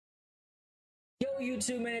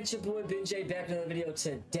YouTube, man, it's your boy Benjaiy back in another video.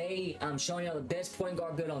 Today I'm showing y'all the best point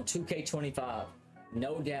guard build on 2K25.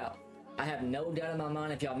 No doubt. I have no doubt in my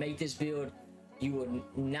mind if y'all make this build, you will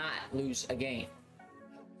not lose a game.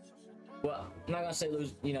 Well, I'm not gonna say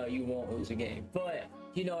lose, you know, you won't lose a game, but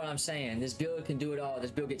you know what I'm saying. This build can do it all.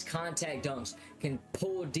 This build gets contact dunks, can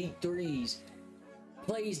pull deep threes,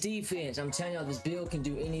 plays defense. I'm telling y'all, this build can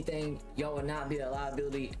do anything. Y'all will not be a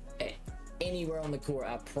liability at anywhere on the court.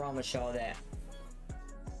 I promise y'all that.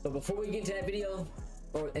 But before we get into that video,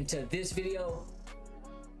 or into this video,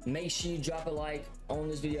 make sure you drop a like on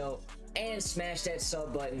this video and smash that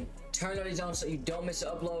sub button. Turn notifications on so you don't miss an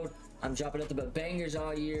upload. I'm dropping nothing but bangers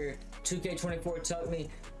all year. 2K24 took me,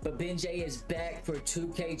 but Benjaiy is back for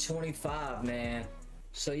 2K25, man.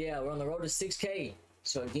 So yeah, we're on the road to 6K.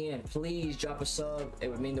 So again, please drop a sub. It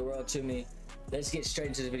would mean the world to me. Let's get straight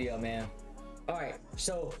into the video, man. All right,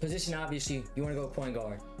 so position, obviously, you want to go point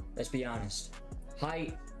guard. Let's be honest.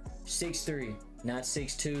 Height, 6'3", not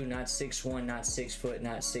 6'2", not 6'1", not 6 foot,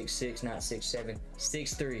 not 6'6", not 6'7",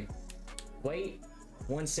 6'3". Weight,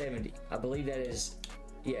 170. I believe that is,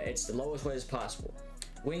 yeah, it's the lowest weight as possible.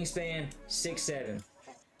 Wingspan, 6'7".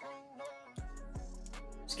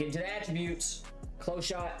 Let's get into the attributes. Close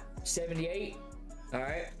shot, 78. All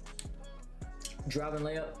right. Driving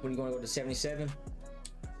layup, when you going to go to 77.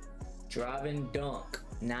 Driving dunk,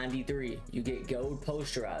 93. You get gold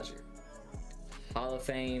posterizer. Hall of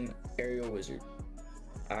Fame aerial wizard.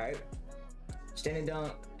 All right. Standing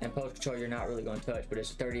dunk and post control, you're not really going to touch, but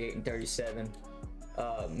it's 38 and 37.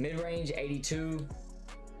 Mid range, 82.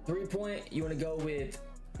 3-point, you want to go with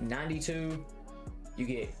 92. You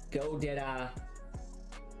get gold deadeye.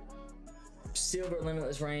 Silver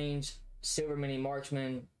limitless range. Silver mini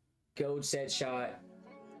marksman. Gold set shot.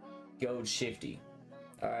 Gold shifty.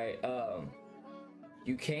 All right.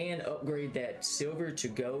 You can upgrade that silver to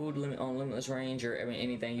gold on limitless range, or I mean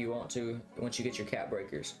anything you want to once you get your cap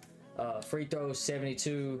breakers. Free throw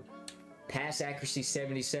 72, pass accuracy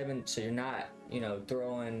 77, so you're not, you know,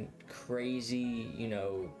 throwing crazy, you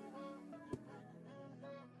know,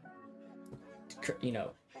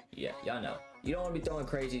 yeah, y'all know. You don't want to be throwing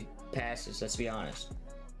crazy passes, let's be honest.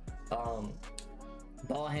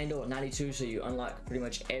 Ball handle at 92, so you unlock pretty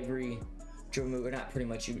much every dribble move, or not pretty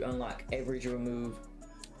much, you unlock every dribble move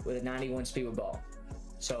with a 91 speed with ball.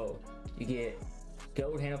 So you get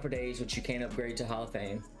gold handle per days, which you can upgrade to Hall of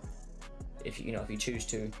Fame if you know, if you choose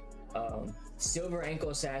to. Silver ankle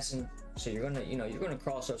assassin, so you're gonna, you know, you're gonna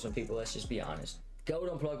cross up some people, let's just be honest. Gold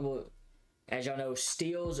unpluggable. As y'all know,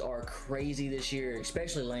 steals are crazy this year,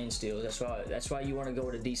 especially lane steals. That's why you want to go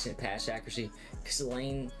with a decent pass accuracy, because the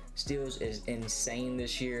lane steals is insane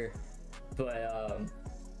this year. But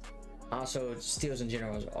also steals in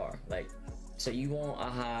general are like, so you want a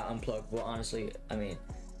high unpluggable. Honestly, I mean,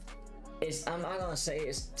 I'm not gonna say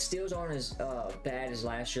it's steals aren't as bad as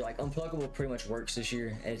last year. Like unpluggable pretty much works this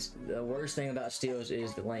year. It's the worst thing about steals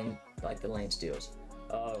is the lane, like the lane steals.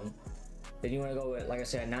 Then you want to go with, like I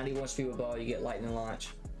said, 91 speed with ball. You get lightning launch.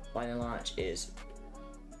 Lightning launch is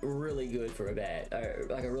really good for a badge,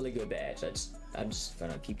 like a really good badge. I'm just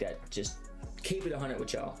gonna keep that, just keep it 100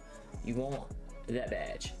 with y'all. You want that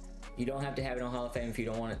badge. You don't have to have it on Hall of Fame if you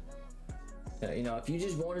don't want it. You know, if you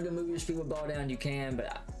just wanted to move your speed with ball down, you can,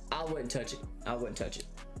 but I wouldn't touch it. I wouldn't touch it.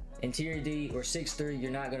 Interior D or 6'3",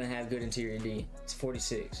 you're not gonna have good interior D. It's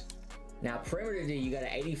 46. Now perimeter D, you got an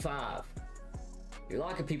 85. You're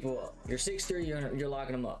locking people up. You're 6'3", you're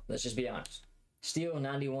locking them up. Let's just be honest. Steal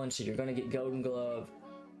 91, so you're gonna get golden glove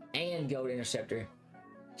and gold interceptor.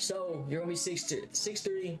 So you're gonna be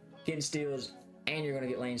 6'3", getting steals, and you're gonna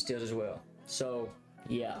get lane steals as well. So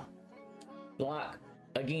yeah. Block,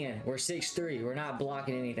 again, we're 6'3", we're not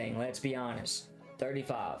blocking anything, let's be honest.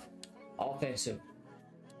 35. Offensive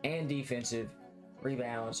and defensive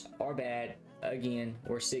rebounds are bad. Again,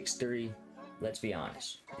 we're 6'3", let's be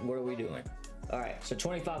honest. What are we doing? All right, so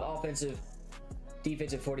 25 offensive,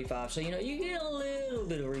 defensive 45. So, you know, you get a little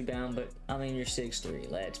bit of rebound, but I mean, you're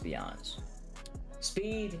 6'3", let's be honest.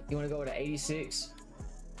 Speed, you want to go to 86.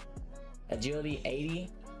 Agility,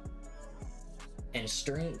 80. And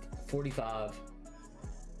strength, 45.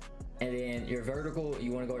 And then your vertical,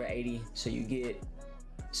 you want to go to 80. So you get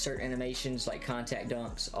certain animations like contact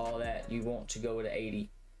dunks, all that. You want to go to 80.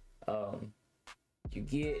 You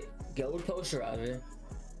get gold posterizer.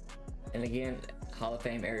 And again, Hall of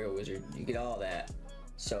Fame aerial wizard. You get all that.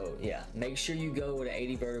 So yeah, make sure you go with an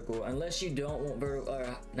 80 vertical, unless you don't want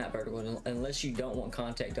unless you don't want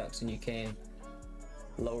contact dunks, and you can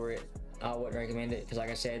lower it. I wouldn't recommend it, because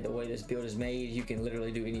like I said, the way this build is made, you can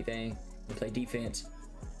literally do anything. You play defense,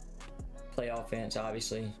 play offense,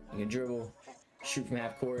 obviously. You can dribble, shoot from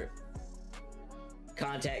half court,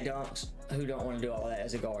 contact dunks. Who don't want to do all that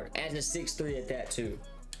as a guard? As a 6'3" at that too.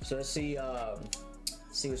 So let's see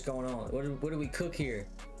what's going on. What do we cook here?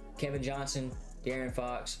 Kevin Johnson, De'Aaron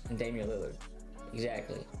Fox, and Damian Lillard.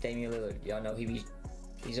 Exactly, Damian Lillard. Y'all know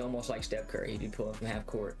he's almost like Steph Curry. He'd be pulling from half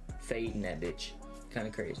court, fading that bitch. Kind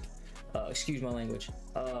of crazy. Excuse my language.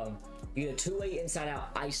 You get a two-way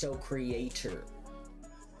inside-out ISO creator.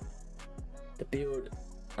 The build,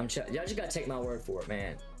 y'all just gotta take my word for it,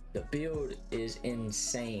 man. The build is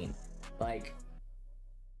insane. Like,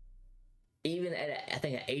 even at I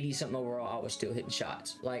think at 80 something overall, I was still hitting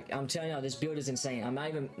shots. Like, I'm telling y'all, this build is insane. I'm not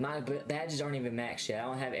even, my badges aren't even maxed yet. I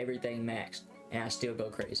don't have everything maxed, and I still go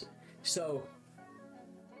crazy. So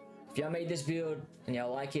if y'all made this build and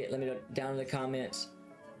y'all like it, let me know down in the comments.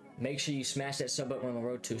 Make sure you smash that sub button on the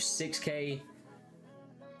road to 6K.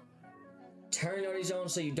 Turn notifications on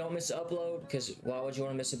so you don't miss an upload, because why would you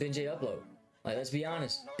want to miss a Benjaiy upload? Like, let's be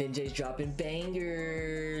honest, Benjai's dropping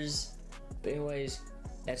bangers. But anyways,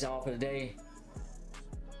 that's all for today.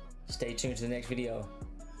 Stay tuned to the next video.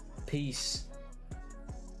 Peace.